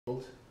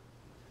I've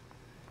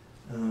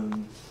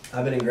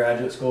been in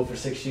graduate school for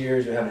 6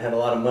 years. We haven't had a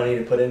lot of money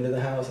to put into the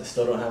house. I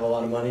still don't have a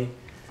lot of money,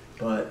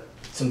 but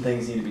some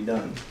things need to be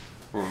done.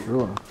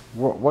 Sure.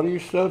 What are you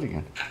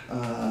studying?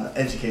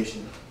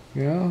 Education.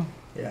 Yeah?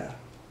 Yeah.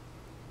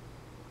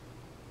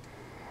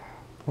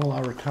 Well, I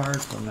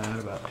retired from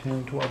that about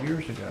 10, 12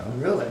 years ago.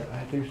 Really?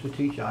 I used to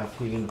teach IT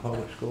in the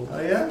public school.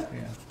 Oh, yeah?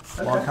 Yeah. Okay.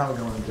 A long time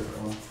ago in a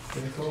different one.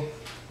 Pretty cool.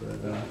 But,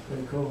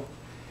 Pretty cool.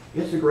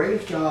 it's the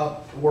greatest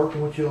job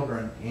working with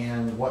children,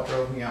 and what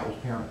drove me out was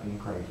parents being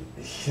crazy.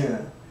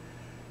 Yeah.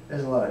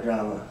 There's a lot of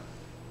drama.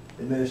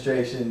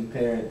 Administration,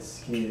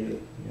 parents, community.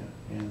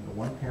 Yeah. And the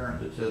one parent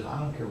that says, I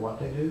don't care what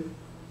they do,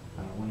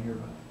 I don't want to hear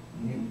about it.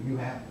 You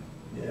have to.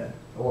 Yeah.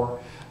 Or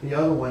the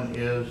other one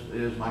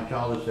is my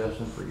child is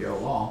destined for Yale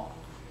Law,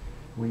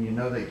 when you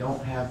know they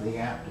don't have the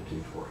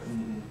aptitude for it.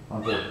 Mm-hmm.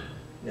 Unfortunately.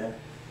 Yeah.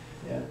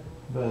 Yeah.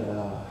 But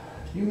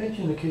you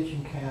mentioned the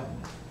kitchen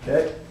cabinet.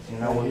 Okay.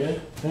 And I was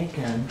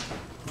thinking,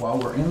 while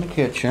we're in the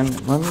kitchen,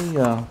 let me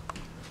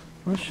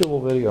show a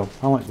little video.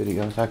 I like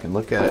videos. I can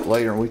look at it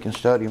later and we can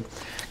study them,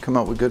 come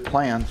up with good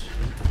plans.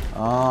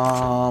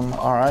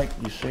 All right,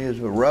 you see as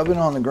we're rubbing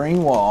on the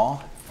green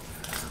wall.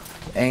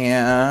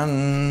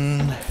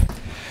 And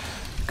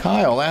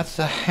Kyle, that's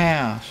the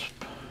hasp.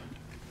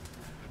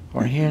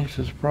 Our hinge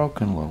is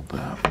broken a little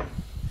bit.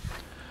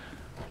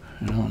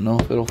 I don't know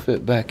if it'll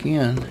fit back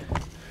in,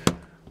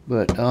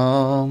 but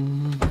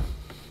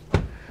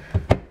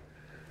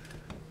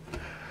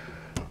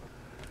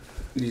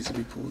needs to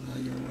be pulled out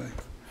your way.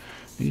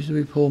 Needs to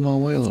be pulled my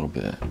way a little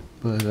bit,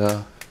 but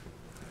there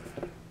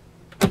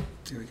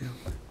we go.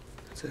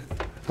 That's it.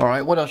 all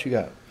right, what else you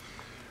got?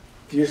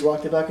 You just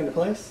walked it back into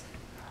place?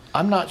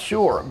 I'm not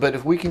sure, but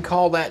if we can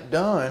call that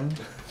done,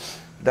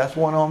 that's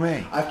one on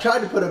me. I've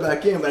tried to put it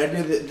back in, but I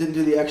didn't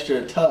do the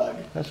extra tug.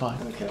 That's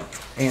fine. Okay.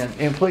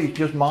 And please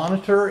just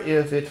monitor.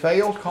 If it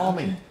fails, call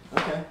me.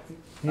 Okay.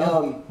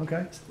 Yeah.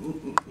 Okay.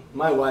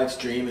 My wife's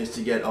dream is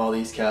to get all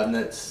these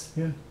cabinets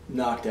Yeah.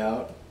 knocked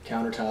out,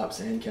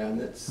 countertops and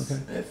cabinets.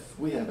 Okay. If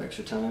we have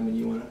extra time and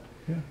you want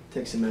to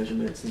take some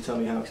measurements and tell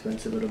me how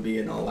expensive it'll be,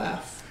 and I'll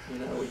laugh. You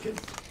know, we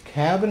could.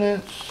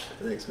 Cabinets.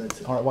 Are they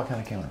expensive? All right. What kind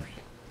of counters?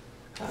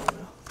 I don't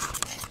know.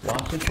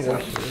 Lots of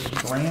choices.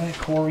 Granite,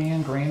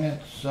 Corian,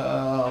 granite's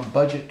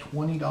budget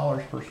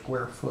 $20 per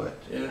square foot.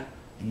 Yeah.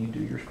 And you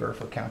do your square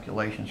foot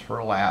calculations for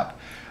a lap.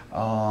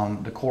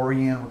 The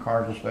Corian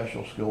requires a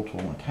special skill, tool,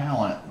 and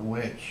talent,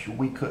 which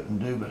we couldn't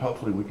do, but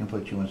hopefully we can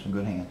put you in some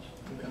good hands.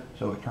 Okay.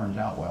 So it turns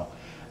out well.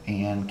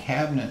 And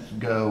cabinets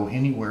go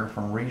anywhere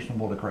from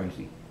reasonable to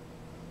crazy.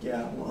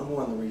 Yeah, well, I'm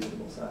more on the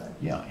reasonable side.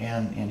 Yeah,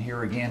 and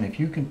here again, if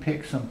you can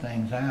pick some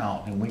things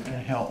out, then we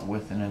can help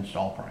with an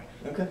install price.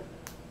 Okay.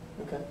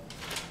 Okay.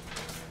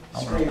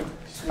 I'm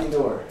Screen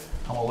door.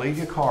 gonna leave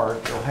you a card.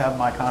 You'll have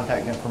my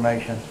contact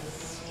information.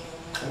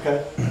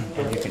 Okay.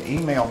 And you can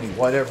email me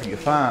whatever you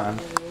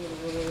find.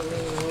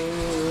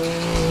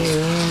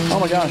 Oh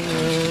my gosh.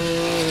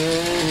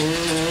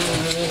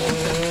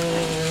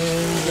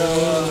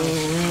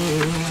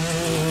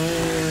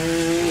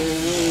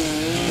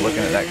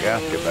 Looking at that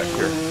gasket back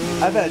here.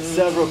 I've had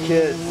several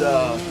kids,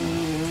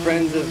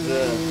 friends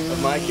of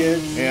my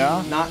kids,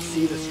 not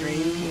see the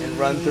screen and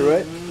run through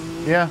it.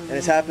 Yeah. And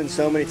it's happened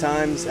so many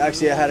times.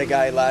 Actually, I had a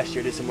guy last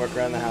year did some work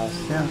around the house.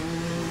 Yeah.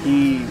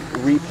 He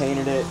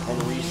repainted it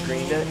and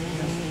re-screened it,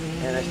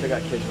 and I still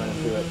got kids running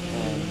through it.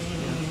 And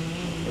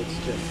it's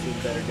just seen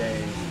better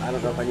days. I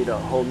don't know if I need a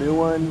whole new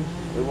one.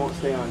 It won't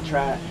stay on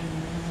track.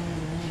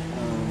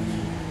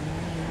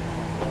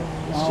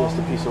 It's just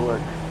a piece of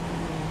work.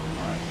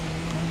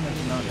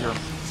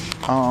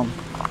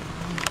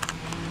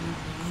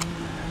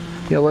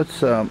 Yeah,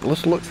 let's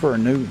look for a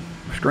new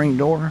screen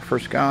door for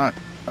Scott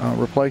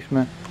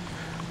replacement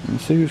and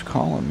see who's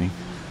calling me.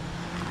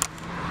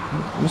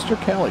 Mr.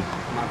 Kelly.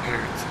 My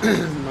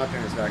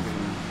parents back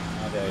in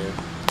my day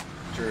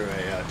drew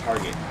a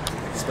Target,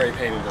 spray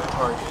painted a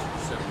Target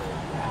symbol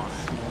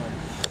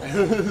on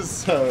it.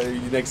 So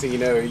next thing you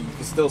know, you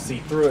can still see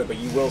through it, but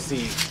you will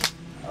see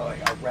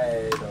like a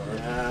red or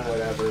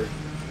whatever.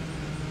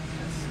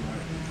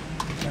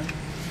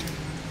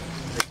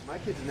 My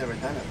kids have never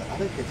done it, but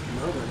other kids come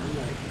over and I'm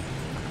like,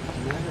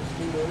 "Do you have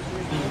screen doors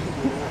right now?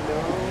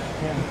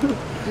 No."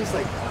 He's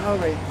like, "Oh,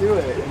 right through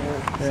it." And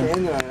they're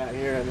standing on it out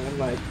here, and then I'm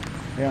like,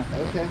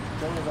 okay,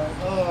 tell me about it.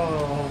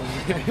 Oh.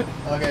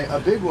 Okay, a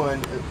big one,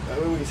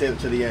 we can save it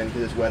to the end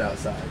because it's wet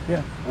outside.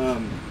 Yeah.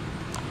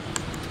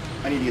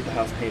 I need to get the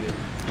house painted.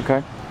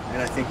 Okay.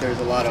 And I think there's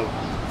a lot of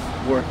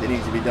work that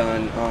needs to be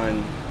done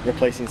on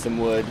replacing some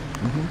wood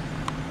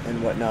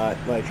and whatnot.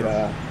 Like,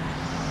 the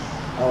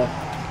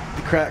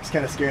cracks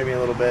kind of scare me a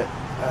little bit.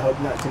 I hope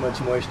not too much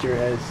moisture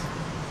has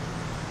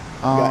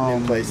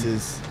gotten in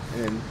places,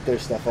 and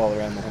there's stuff all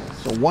around the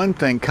house. So one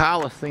thing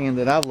Kyle is seeing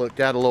that I've looked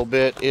at a little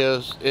bit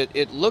is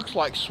it looks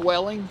like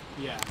swelling.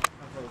 Yeah,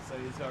 so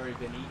it's already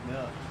been eaten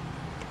up.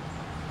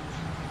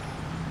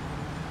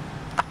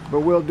 But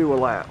we'll do a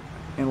lap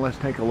and let's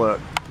take a look.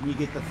 You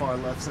get the far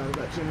left side of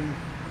that chimney?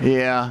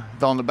 Yeah,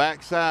 on the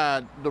back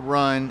side, the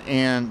run,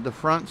 and the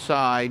front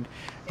side,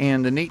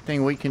 And the neat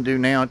thing we can do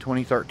now in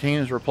 2013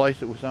 is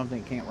replace it with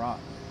something that can't rot.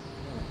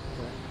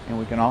 And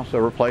we can also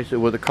replace it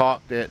with a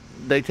caulk that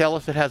they tell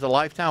us it has a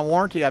lifetime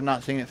warranty. I've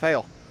not seen it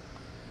fail.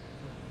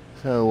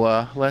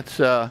 So let's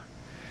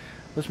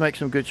make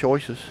some good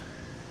choices.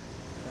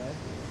 Okay.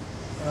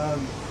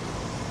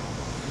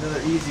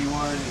 Another easy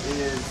one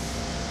is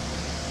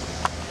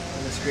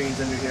the screens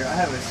under here. I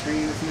have a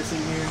screen that's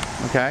missing here.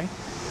 Okay.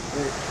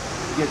 It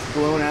gets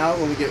blown out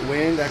when we get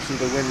wind. Actually,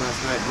 the wind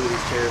last night blew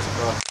these chairs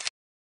across the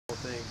whole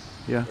thing.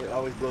 Yeah. It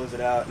always blows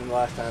it out, and the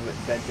last time it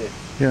bent it.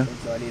 Yeah. And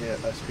so I need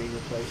a screen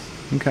replaced.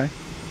 Okay.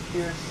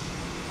 Here.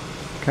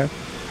 Okay.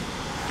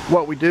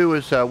 What we do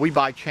is we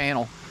buy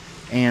channel,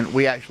 and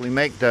we actually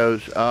make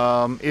those.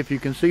 If you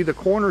can see the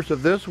corners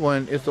of this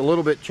one, it's a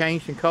little bit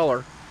changed in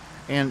color,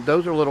 and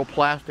those are little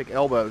plastic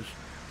elbows.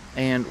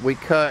 And we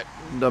cut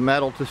the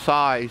metal to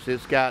size.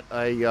 It's got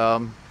a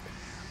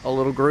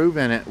little groove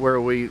in it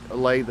where we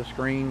lay the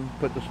screen,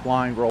 put the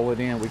spline, roll it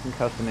in. We can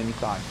custom any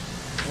size.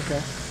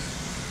 Okay.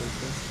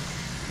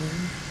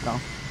 No.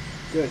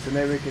 Good. So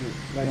maybe we can.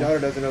 My daughter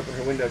doesn't open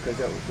her window because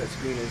that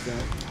screen is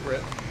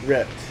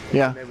ripped.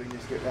 Yeah. Maybe we can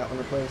just get that one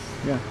replaced.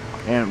 Yeah.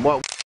 And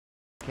what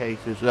case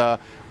is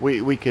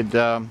we could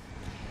let's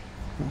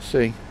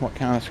see what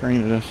kind of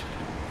screen it is.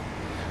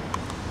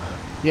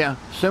 Yeah,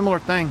 similar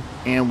thing.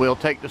 And we'll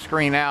take the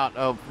screen out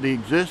of the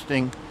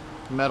existing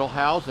metal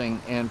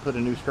housing and put a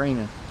new screen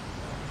in.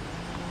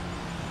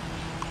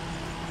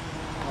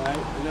 All right.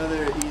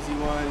 Another easy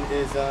one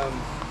is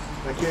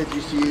my kids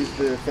used to use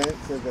the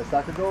fence as a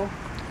soccer goal.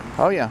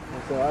 Oh yeah.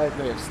 And so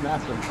they have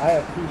snapped them. I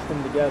have pieced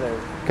them together.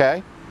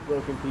 Okay.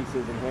 Broken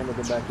pieces and hammered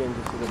them back in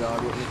just so the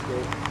dog wouldn't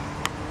escape.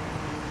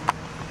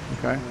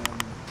 Okay.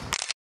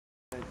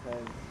 It has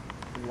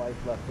some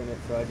life left in it,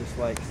 so I just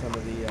like some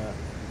of the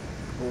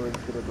boards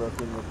that are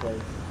broken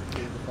replaced.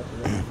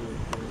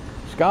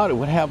 Scott, it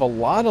would have a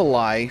lot of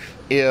life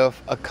if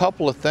a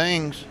couple of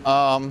things.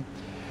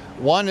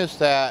 One is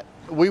that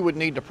we would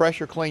need to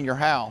pressure clean your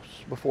house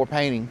before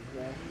painting.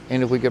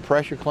 And if we could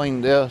pressure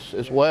clean this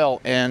as well,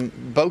 and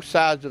both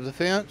sides of the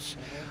fence,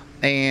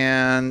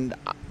 and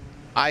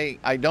I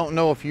don't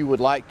know if you would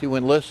like to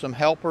enlist some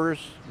helpers,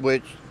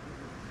 which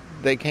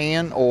they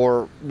can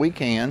or we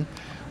can,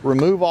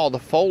 remove all the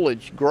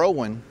foliage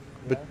growing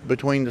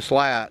between the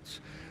slats,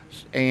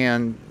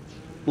 and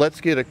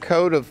let's get a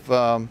coat of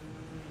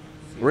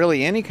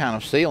really any kind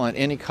of sealant,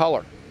 any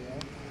color,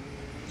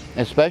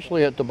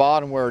 especially at the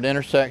bottom where it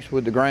intersects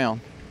with the ground.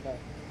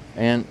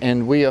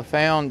 And we have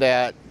found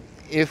that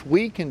if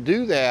we can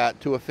do that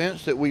to a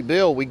fence that we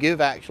build, we give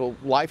actual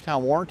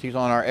lifetime warranties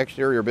on our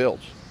exterior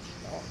builds.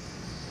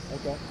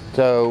 Okay.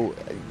 So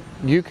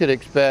you could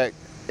expect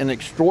an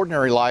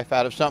extraordinary life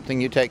out of something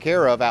you take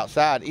care of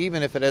outside,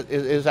 even if it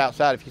is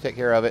outside. If you take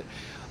care of it,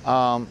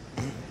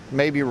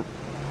 maybe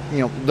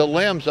the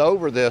limbs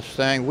over this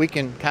thing, we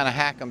can kind of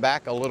hack them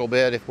back a little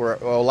bit if we're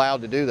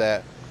allowed to do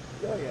that.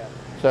 Oh yeah.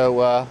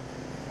 So I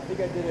think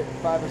I did it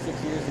 5 or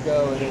 6 years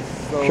ago, and it's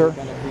slowly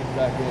kind of creeped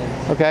back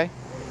in. Okay.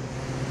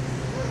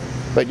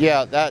 But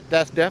yeah,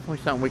 that's definitely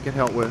something we can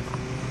help with.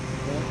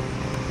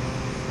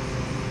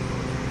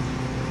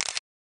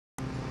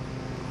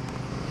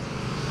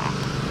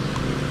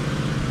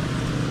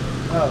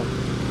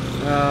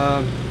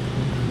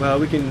 Well,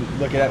 we can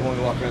look at it when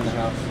we walk around the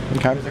house.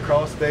 Okay. There's a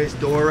crawl space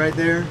door right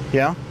there.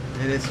 Yeah.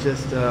 And it's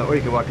just, or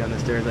you can walk down the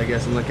stairs, I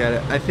guess, and look at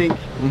it. I think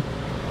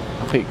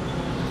I'll peek.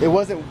 It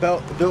wasn't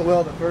built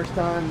well the first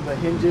time. The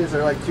hinges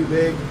are like too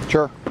big.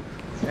 Sure.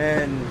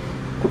 And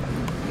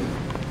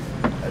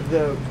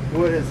the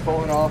wood has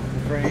fallen off the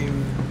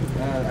frame.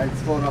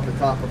 It's fallen off the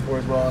top before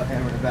as well. I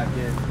hammered it back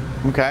in.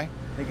 Okay. I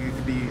think it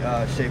could be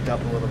shaped up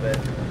a little bit.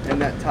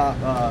 And that top,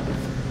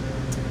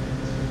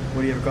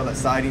 what do you ever call that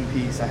siding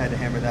piece? I had to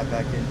hammer that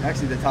back in.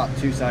 Actually, the top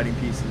 2 siding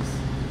pieces.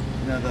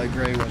 No, the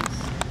gray ones.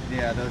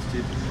 Yeah, those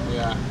 2.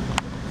 Yeah.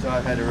 So I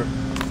had to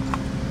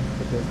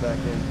put those back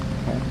in.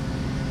 Okay.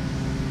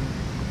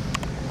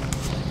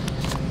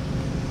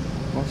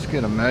 Let's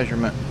get a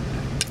measurement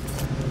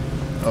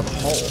of the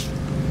hole.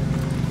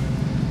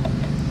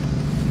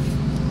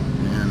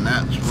 And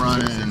that's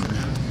running,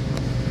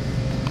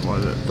 what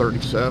is it,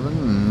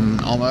 37?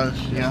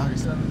 Almost, yeah.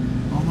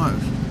 37.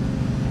 Almost.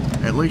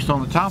 At least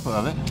on the top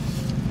of it.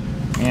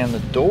 And the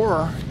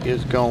door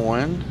is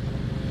going,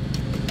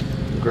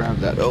 grab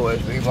that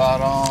OSB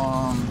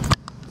bottom,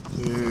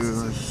 to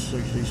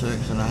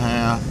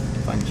 66.5.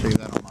 If I can see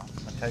that on my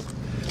tape.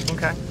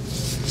 Okay.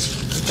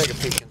 Let's take a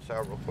peek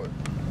inside real quick.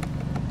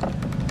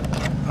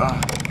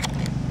 Let's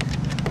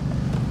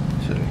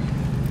see.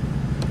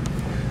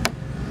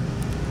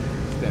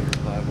 Standard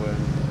plywood.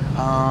 A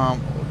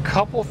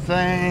couple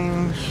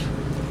things.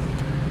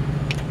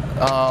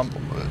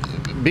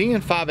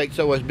 Being 5/8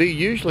 OSB,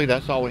 usually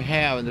that's all we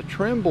have, and the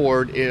trim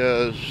board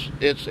is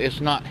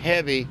it's not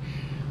heavy.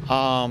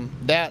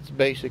 That's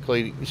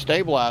basically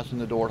stabilizing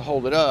the door to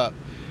hold it up.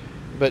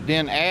 But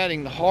then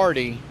adding the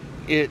hardy,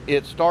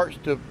 it starts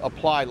to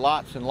apply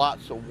lots and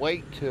lots of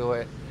weight to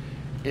it.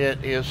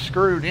 It is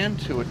screwed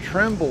into a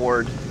trim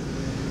board,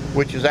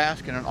 which is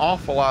asking an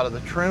awful lot of the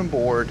trim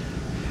board.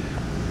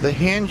 the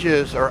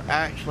hinges are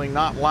actually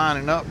not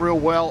lining up real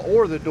well,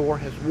 or the door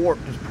has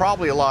warped. There's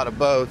probably a lot of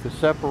both. The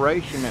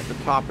separation at the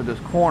top of this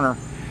corner,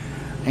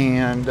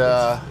 and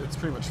it's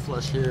pretty much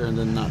flush here and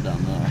then not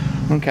down there.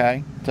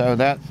 okay, so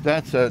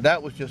that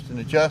was just an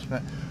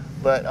adjustment,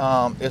 but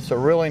it's a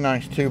really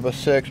nice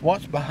 2x6.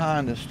 What's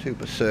behind this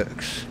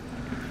 2x6?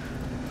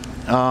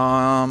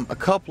 A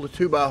couple of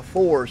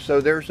 2x4s, so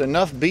there's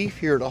enough beef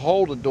here to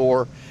hold a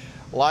door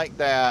like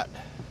that.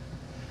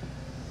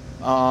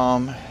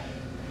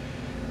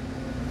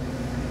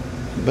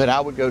 But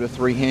I would go to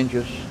 3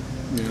 hinges,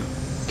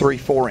 3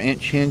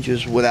 4-inch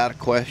hinges without a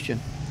question,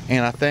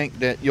 and I think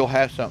that you'll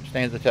have something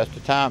stands the test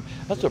of time.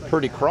 That's a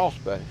pretty crawl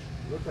space.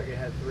 Looks like it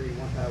had 3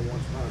 once upon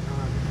a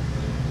time.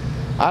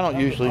 I don't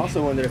usually. I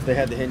also wonder if they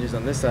had the hinges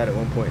on this side at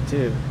one point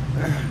too.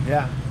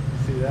 Yeah,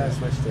 see that? I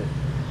switched it.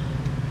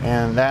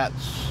 And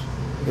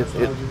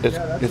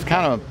it's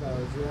kind of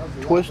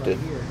twisted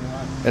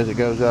as it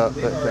goes up.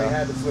 They've already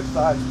had to switch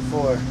sides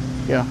before.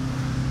 Yeah,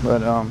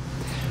 but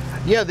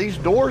yeah, these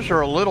doors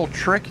are a little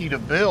tricky to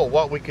build.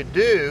 What we could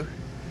do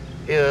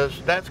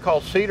is, that's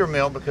called cedar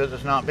mill because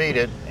it's not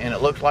beaded and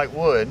it looks like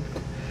wood,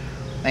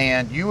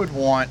 and you would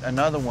want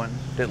another one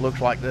that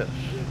looks like this.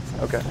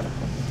 Okay,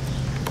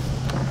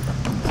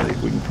 let's see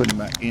if we can put them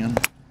back in.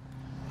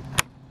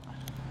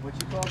 What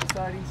you call the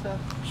siding stuff?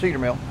 Cedar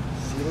mill.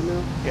 Cedar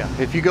mill? Yeah,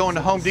 if you go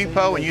into Home Same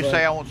Depot and as you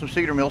say I want some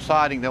cedar mill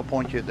siding, they'll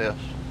point you at this.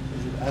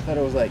 I thought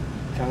it was like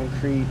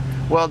concrete.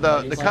 Well,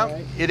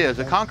 it is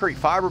a concrete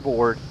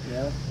fiberboard.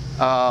 Yeah.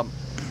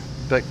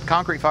 But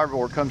concrete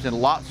fiberboard comes in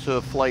lots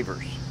of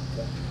flavors.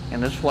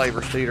 And this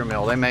flavor, cedar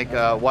mill, they make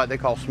what they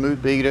call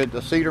smooth beaded,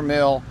 the cedar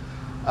mill,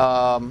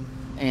 and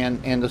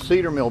the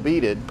cedar mill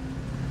beaded,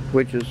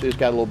 which is, it's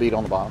got a little bead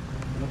on the bottom.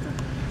 Okay.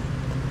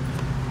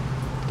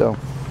 So,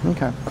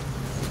 okay.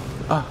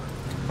 I'm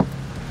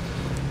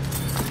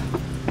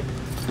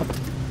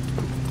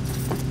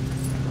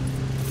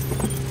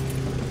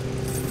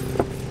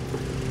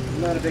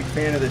not a big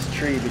fan of this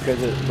tree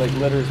because it like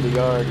litters the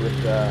yard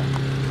with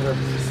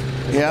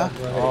Yeah?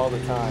 all the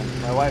time.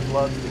 My wife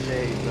loves the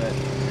shade, but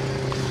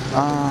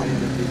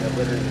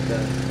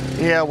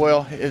yeah,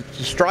 well,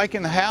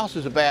 striking the house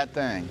is a bad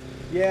thing.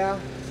 Yeah,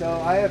 so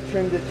I have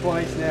trimmed it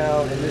twice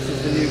now, and this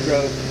is the new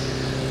growth.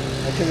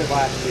 I trimmed it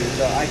last year,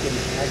 so I can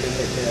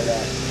take care of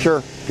that.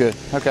 Sure, good,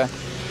 okay.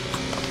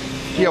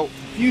 You know, a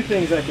few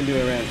things I can do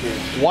around here.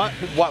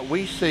 what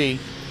we see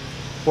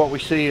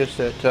is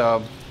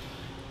that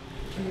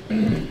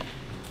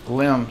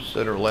limbs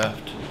that are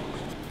left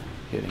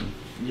hitting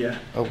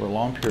over a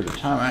long period of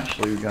time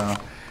actually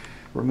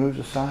removes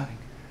the siding.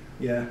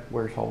 Yeah.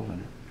 Wears holes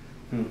in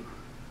it.